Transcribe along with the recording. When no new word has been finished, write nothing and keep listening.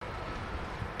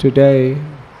Today,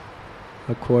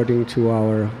 according to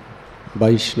our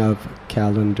Vaishnav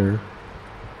calendar,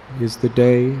 is the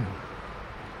day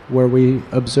where we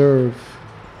observe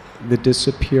the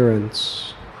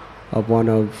disappearance of one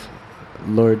of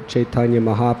Lord Chaitanya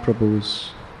Mahaprabhu's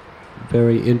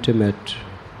very intimate,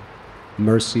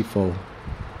 merciful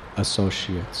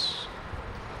associates.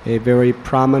 A very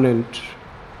prominent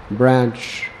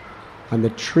branch on the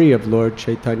tree of Lord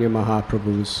Chaitanya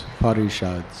Mahaprabhu's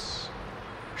Parishads,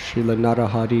 Srila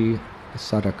Narahari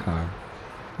Sarakara.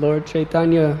 Lord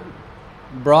Chaitanya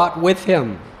brought with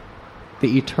him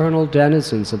the eternal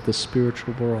denizens of the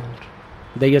spiritual world.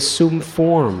 They assume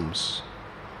forms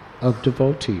of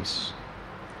devotees,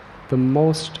 the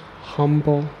most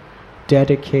humble,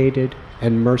 dedicated,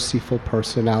 and merciful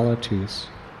personalities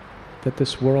that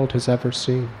this world has ever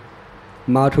seen.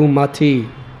 Madhumati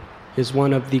is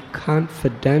one of the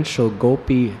confidential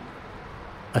gopi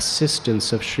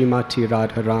assistants of Srimati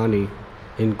Radharani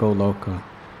in Goloka.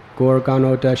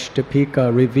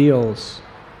 Gorganodashtapika reveals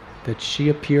that she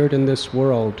appeared in this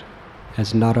world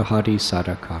as Narahari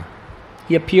Sarakara.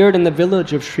 He appeared in the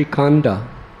village of Srikanda,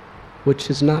 which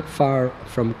is not far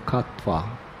from Katwa,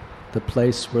 the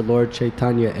place where Lord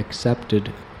Chaitanya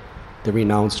accepted the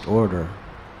renounced order.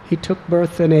 He took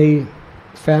birth in a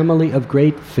family of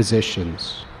great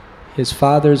physicians. His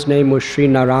father's name was Sri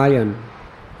Narayan.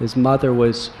 His mother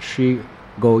was Sri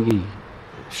Goyi.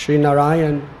 Sri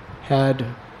Narayan had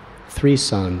 3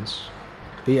 sons.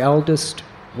 The eldest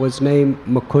was named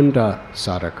Mukunda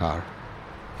Sarakara.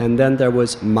 And then there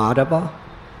was Madhava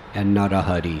and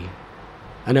Narahari.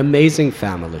 An amazing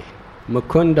family.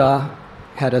 Mukunda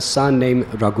had a son named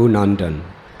Raghunandan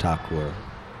Thakura.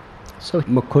 So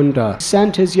Mukunda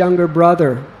sent his younger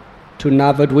brother to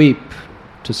Navadvip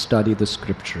to study the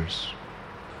scriptures.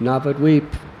 Navadvip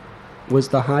was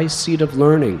the high seat of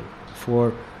learning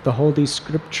for the holy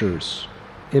scriptures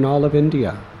in all of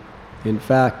India. In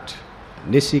fact,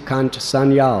 Nisikant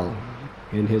Sanyal,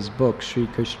 in his book Sri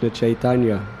Krishna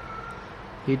Chaitanya,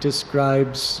 he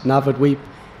describes Navadvip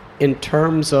in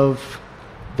terms of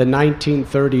the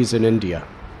 1930s in India.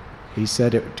 He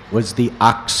said it was the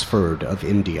Oxford of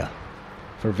India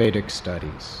for Vedic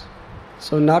studies.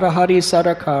 So Narahari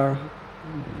Sarakara,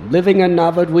 living in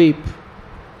Navadvip,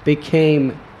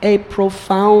 became a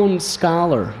profound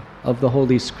scholar of the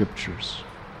Holy Scriptures.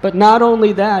 But not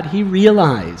only that, he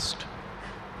realized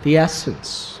the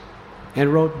essence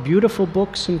and wrote beautiful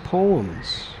books and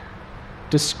poems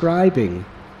describing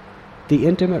the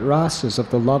intimate rasas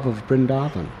of the love of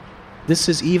Vrindavan. This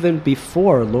is even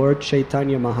before Lord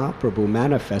Chaitanya Mahaprabhu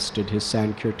manifested his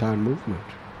Sankirtan movement.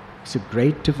 He's a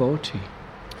great devotee.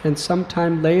 And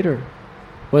sometime later,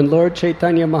 when Lord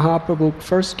Chaitanya Mahaprabhu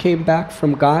first came back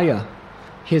from Gaya,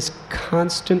 his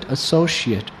constant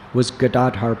associate was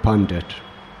Gadadhar Pandit.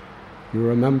 You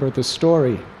remember the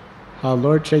story, how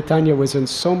Lord Chaitanya was in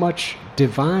so much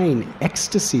divine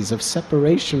ecstasies of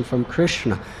separation from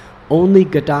Krishna. Only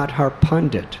Gadadhar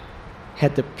Pandit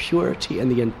had the purity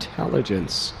and the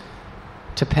intelligence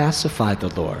to pacify the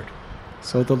Lord.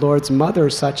 So the Lord's mother,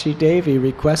 Sachi Devi,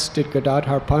 requested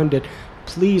Gadadhar Pandit,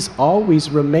 please always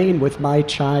remain with my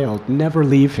child, never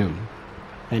leave him.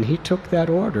 And he took that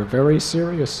order very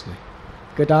seriously.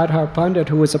 Gadadhar Pandit,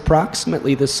 who was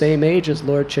approximately the same age as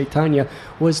Lord Chaitanya,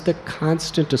 was the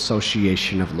constant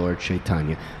association of Lord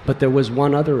Chaitanya. But there was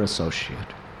one other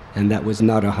associate, and that was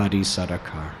Narahari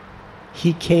Sarakara.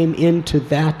 He came into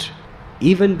that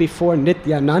even before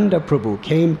Nityananda Prabhu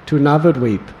came to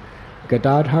Navadvip.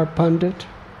 Gadadhar Pandit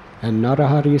and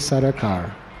Narahari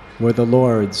Sarakara were the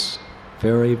Lord's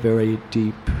very, very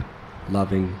deep,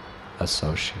 loving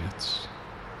associates.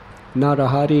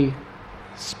 Narahari,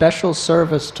 special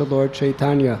service to Lord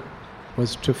Chaitanya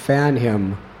was to fan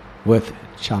him with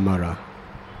chamara,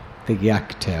 the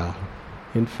yak tail.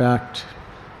 In fact,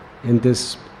 in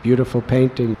this beautiful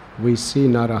painting, we see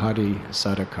Narahari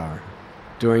Sarakara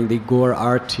during the Gaur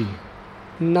Arti.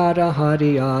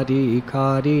 Narahari Adi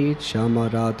Kari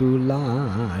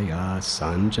Chamaradulaya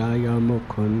Sanjaya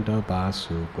Mukunda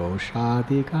Basu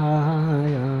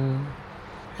Goshadikaya.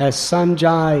 As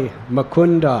Sanjay,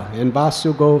 Mukunda, and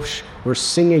Basu Ghosh were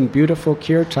singing beautiful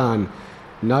kirtan,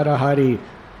 Narahari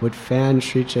would fan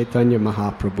Sri Chaitanya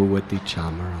Mahaprabhu with the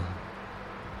chamara.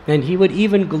 And he would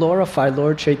even glorify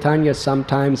Lord Chaitanya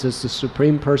sometimes as the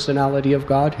Supreme Personality of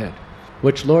Godhead,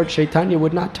 which Lord Chaitanya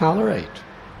would not tolerate.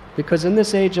 Because in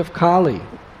this age of Kali,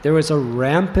 there is a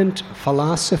rampant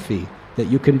philosophy that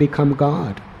you can become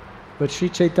God. But Sri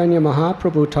Chaitanya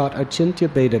Mahaprabhu taught Achintya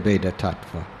Beda Beda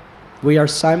Tattva. We are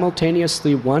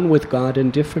simultaneously one with God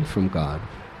and different from God.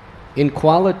 In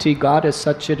quality, God is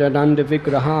Satchidananda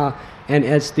Vigraha, And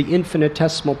as the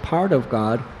infinitesimal part of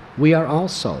God, we are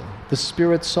also the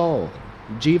spirit soul.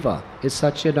 Jiva is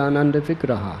Satchidananda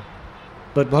Vigraha.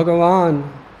 But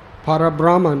Bhagavan,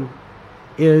 Parabrahman,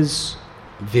 is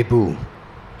Vibhu.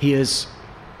 He is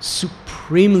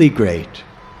supremely great.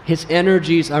 His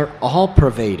energies are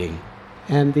all-pervading.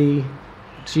 And the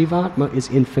Jivatma is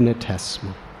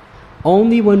infinitesimal.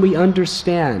 Only when we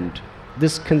understand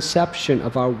this conception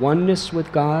of our oneness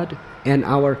with God and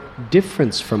our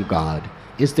difference from God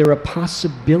is there a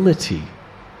possibility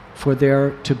for there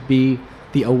to be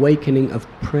the awakening of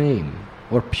prem,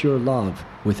 or pure love,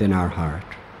 within our heart.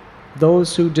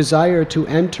 Those who desire to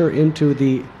enter into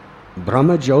the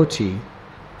Brahma Jyoti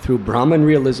through Brahman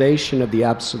realization of the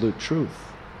absolute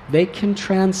truth, they can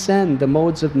transcend the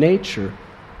modes of nature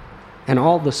and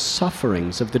all the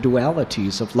sufferings of the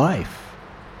dualities of life.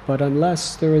 But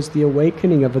unless there is the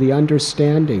awakening of the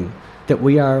understanding that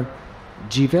we are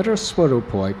Jivera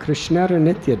Swarupoi, Krishnara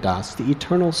Nityadas, the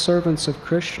eternal servants of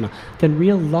Krishna, then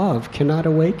real love cannot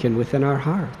awaken within our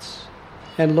hearts.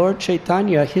 And Lord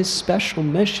Chaitanya, his special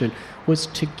mission was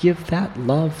to give that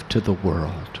love to the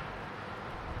world.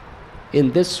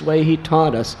 In this way, he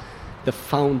taught us the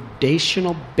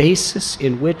foundational basis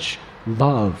in which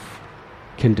love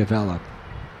can develop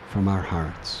from our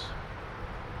hearts.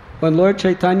 When Lord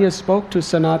Chaitanya spoke to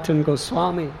Sanatana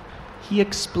Goswami, he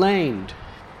explained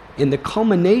in the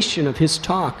culmination of his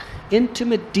talk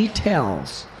intimate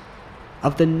details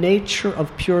of the nature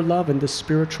of pure love in the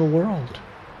spiritual world.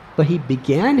 But he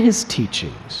began his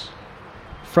teachings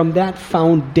from that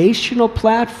foundational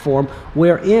platform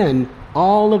wherein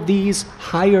all of these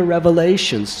higher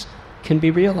revelations can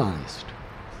be realized.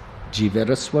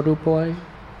 Jivera Swarupoi,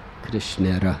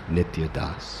 Krishnera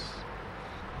Nityadas.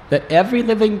 That every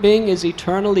living being is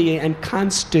eternally and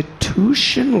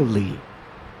constitutionally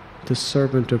the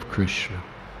servant of Krishna.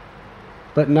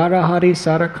 But Narahari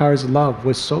Sarakar's love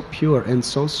was so pure and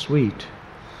so sweet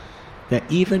that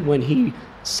even when he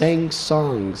sang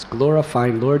songs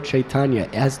glorifying Lord Chaitanya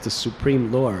as the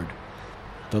Supreme Lord,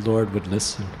 the Lord would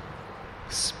listen.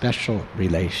 Special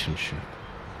relationship.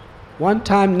 One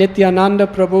time Nityananda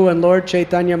Prabhu and Lord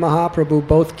Chaitanya Mahaprabhu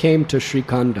both came to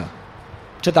Srikhanda,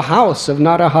 to the house of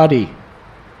Narahari,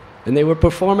 and they were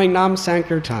performing Nam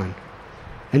Sankirtan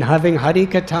and having Hari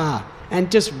Katha and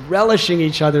just relishing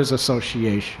each other's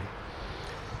association.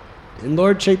 And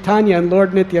Lord Chaitanya and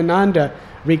Lord Nityananda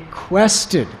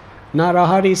requested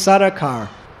Narahari Sarakar,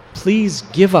 please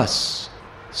give us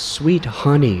sweet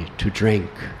honey to drink.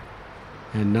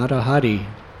 And Narahari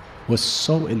was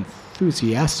so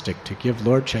enthusiastic to give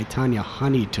Lord Chaitanya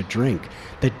honey to drink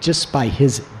that just by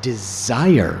his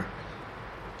desire,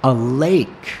 a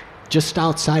lake just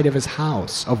outside of his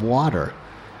house of water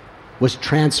was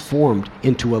transformed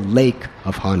into a lake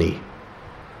of honey.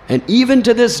 And even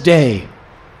to this day,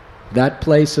 that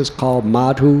place is called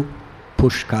Madhu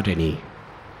Pushkarini,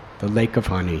 the lake of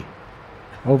honey.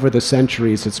 Over the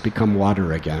centuries, it's become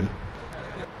water again.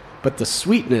 But the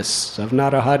sweetness of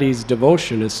Narahari's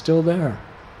devotion is still there.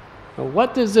 Now,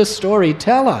 what does this story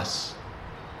tell us?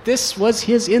 This was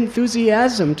his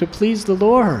enthusiasm to please the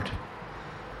Lord.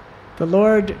 The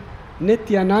Lord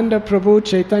Nityananda Prabhu,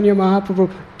 Chaitanya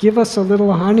Mahaprabhu, give us a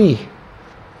little honey.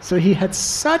 So he had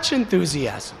such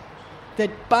enthusiasm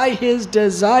that by his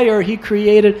desire he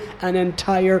created an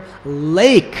entire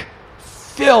lake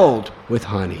filled with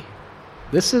honey.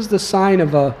 This is the sign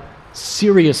of a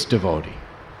serious devotee.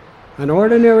 An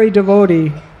ordinary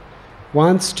devotee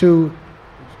wants to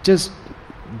just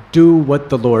do what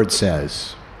the Lord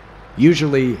says,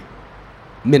 usually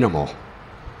minimal.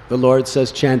 The Lord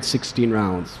says chant 16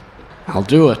 rounds. I'll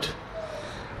do it.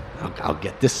 I'll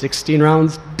get this 16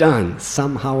 rounds done.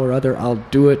 Somehow or other, I'll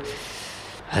do it.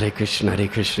 Hare Krishna,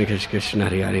 Krishna Krishna,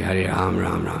 Hare Hare, Hare Ram,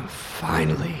 Ram Ram.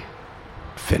 Finally,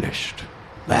 finished.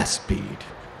 Last bead.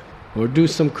 Or do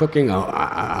some cooking.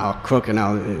 I'll cook and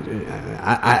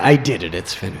I did it.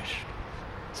 It's finished.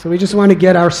 So we just want to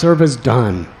get our service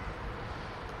done.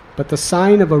 But the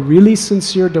sign of a really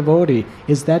sincere devotee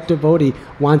is that devotee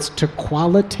wants to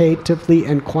qualitatively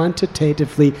and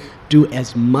quantitatively do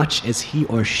as much as he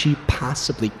or she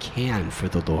possibly can for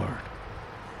the Lord.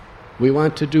 We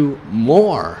want to do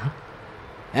more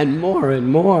and more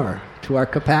and more to our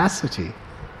capacity.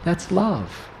 That's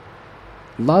love.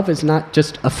 Love is not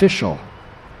just official.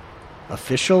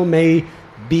 Official may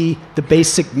be the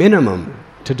basic minimum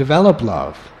to develop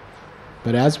love.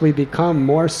 But as we become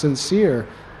more sincere,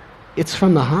 it's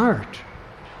from the heart.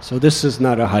 So this is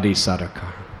Narahari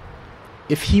Sarakar.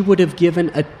 If he would have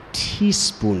given a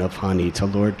teaspoon of honey to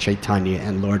Lord Chaitanya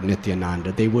and Lord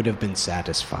Nityananda, they would have been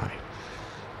satisfied.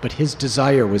 But his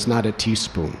desire was not a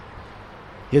teaspoon.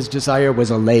 His desire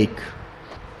was a lake.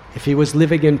 If he was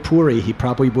living in Puri, he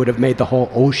probably would have made the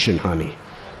whole ocean honey.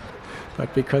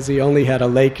 But because he only had a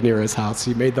lake near his house,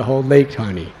 he made the whole lake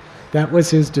honey. That was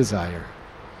his desire.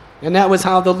 And that was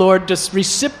how the Lord just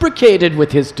reciprocated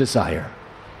with his desire.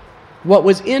 What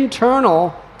was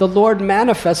internal, the Lord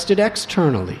manifested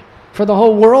externally for the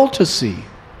whole world to see.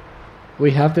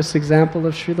 We have this example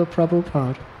of Srila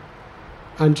Prabhupada.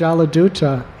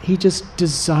 Anjaladuta, he just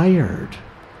desired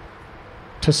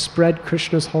to spread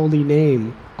Krishna's holy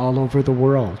name all over the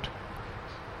world.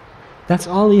 That's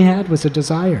all he had, was a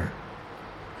desire.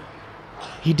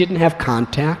 He didn't have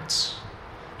contacts.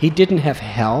 He didn't have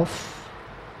health.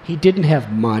 He didn't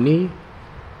have money.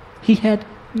 He had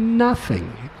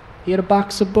nothing. He had a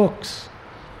box of books.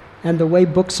 And the way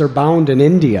books are bound in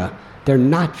India, they're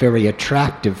not very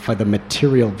attractive for the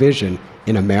material vision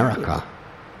in America.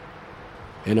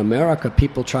 In America,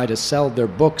 people try to sell their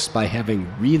books by having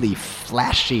really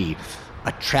flashy,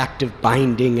 attractive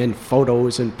binding and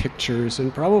photos and pictures.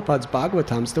 In Prabhupada's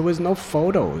Bhagavatams, there was no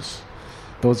photos,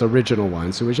 those original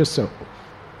ones. It was just a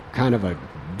kind of a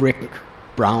brick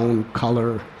brown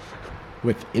color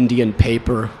with Indian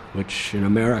paper, which in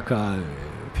America,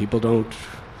 people don't,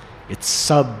 it's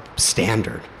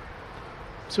substandard.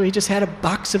 So he just had a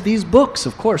box of these books.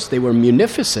 Of course, they were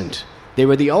munificent. They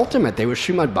were the ultimate. They were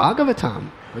Srimad Bhagavatam.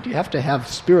 But you have to have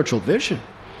spiritual vision.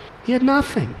 He had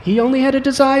nothing. He only had a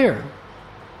desire.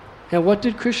 And what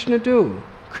did Krishna do?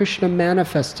 Krishna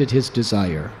manifested his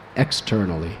desire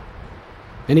externally.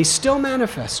 And he's still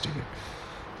manifesting it.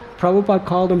 Prabhupada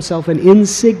called himself an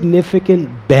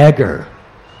insignificant beggar,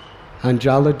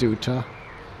 Anjaladuta.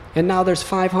 And now there's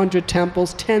 500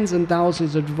 temples, tens and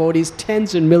thousands of devotees,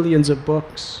 tens and millions of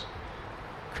books.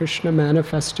 Krishna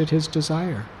manifested his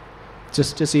desire.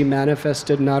 Just as he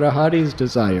manifested Narahari's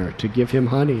desire to give him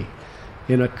honey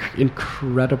in an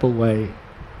incredible way.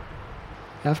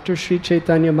 After Sri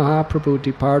Chaitanya Mahaprabhu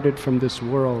departed from this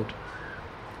world,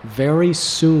 very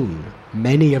soon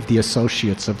many of the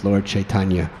associates of Lord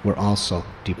Chaitanya were also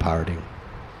departing.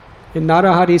 In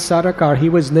Narahari Sarakara, he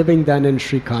was living then in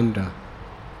Srikhanda.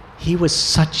 He was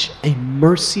such a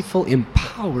merciful,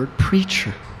 empowered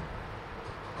preacher.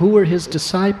 Who were his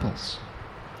disciples?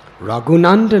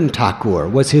 Raghunandan Thakur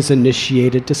was his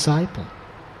initiated disciple.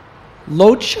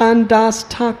 Lochan Das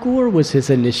Thakur was his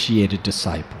initiated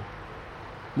disciple.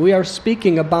 We are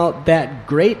speaking about that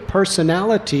great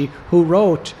personality who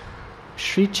wrote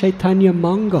Sri Chaitanya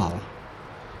Mangal,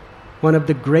 one of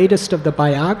the greatest of the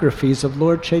biographies of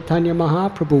Lord Chaitanya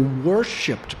Mahaprabhu,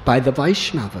 worshipped by the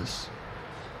Vaishnavas.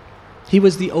 He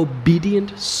was the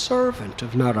obedient servant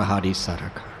of Narahari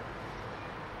Sarakara.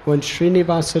 When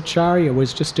Srinivasacharya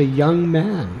was just a young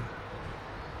man,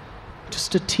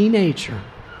 just a teenager,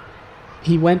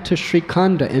 he went to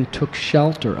Srikhanda and took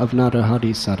shelter of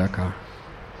Narahari Sarakara.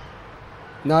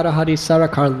 Narahari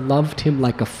Sarakara loved him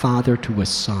like a father to a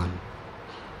son.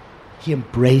 He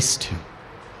embraced him.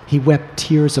 He wept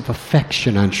tears of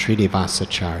affection on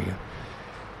Srinivasacharya.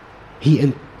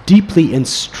 He deeply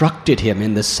instructed him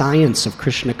in the science of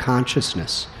Krishna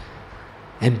consciousness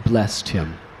and blessed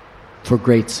him for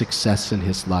great success in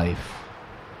his life.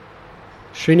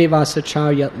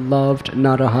 Srinivasacharya loved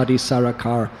Narahari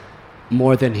Sarakara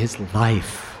more than his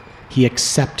life. He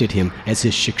accepted him as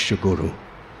his Shiksha Guru,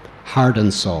 heart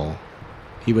and soul.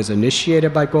 He was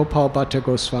initiated by Gopal Bhatta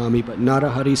Goswami, but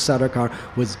Narahari Sarakara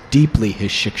was deeply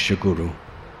his Shiksha Guru.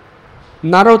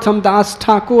 Narottam Das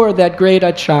Thakur, that great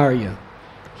Acharya,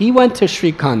 he went to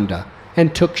Srikhanda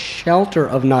and took shelter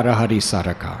of Narahari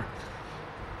Sarakara,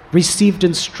 received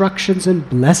instructions and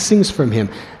blessings from him.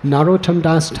 Narottam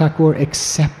Das Thakur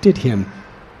accepted him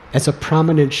as a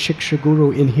prominent Shiksha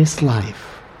Guru in his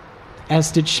life,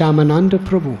 as did Shyamananda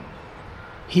Prabhu.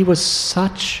 He was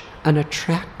such an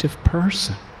attractive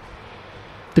person.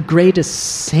 The greatest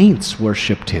saints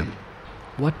worshipped him.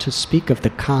 What to speak of the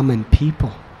common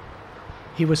people?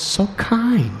 He was so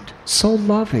kind, so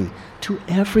loving to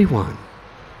everyone.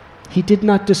 He did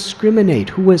not discriminate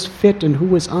who was fit and who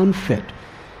was unfit.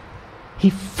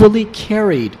 He fully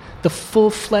carried the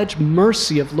full-fledged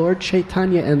mercy of Lord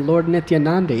Chaitanya and Lord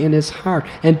Nityananda in his heart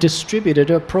and distributed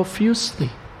it profusely.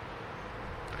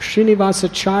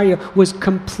 Srinivasacharya was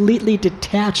completely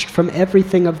detached from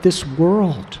everything of this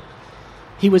world.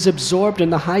 He was absorbed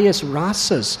in the highest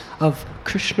rasas of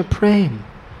Krishna Prem.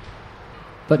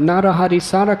 But Narahari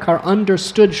Sarakara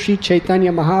understood Sri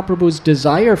Chaitanya Mahaprabhu's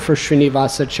desire for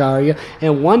Srinivasacharya,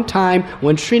 and one time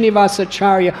when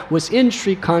Srinivasacharya was in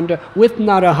Srikhanda with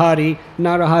Narahari,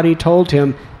 Narahari told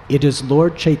him, "It is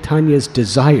Lord Chaitanya's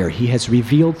desire, he has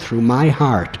revealed through my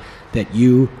heart, that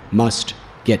you must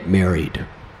get married."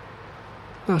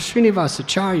 Well,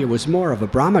 Srinivasacharya was more of a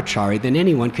brahmachari than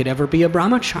anyone could ever be a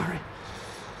brahmachari.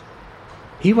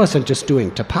 He wasn't just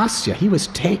doing tapasya, he was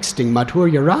tasting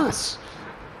madhurya ras.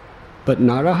 But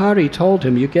Narahari told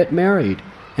him, you get married.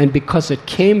 And because it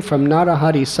came from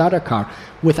Narahari Sarakara,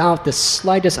 without the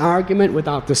slightest argument,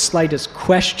 without the slightest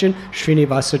question,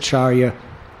 Srinivasacharya,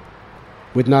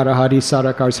 with Narahari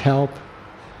Sarakara's help,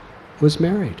 was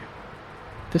married.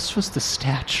 This was the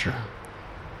stature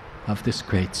of this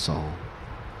great soul.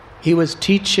 He was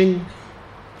teaching,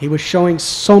 he was showing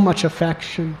so much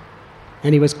affection,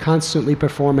 and he was constantly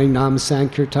performing Nam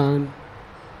Sankirtan.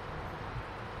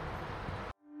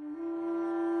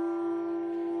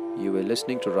 You were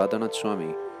listening to Radhanath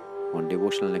Swami on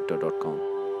devotionalnectar.com.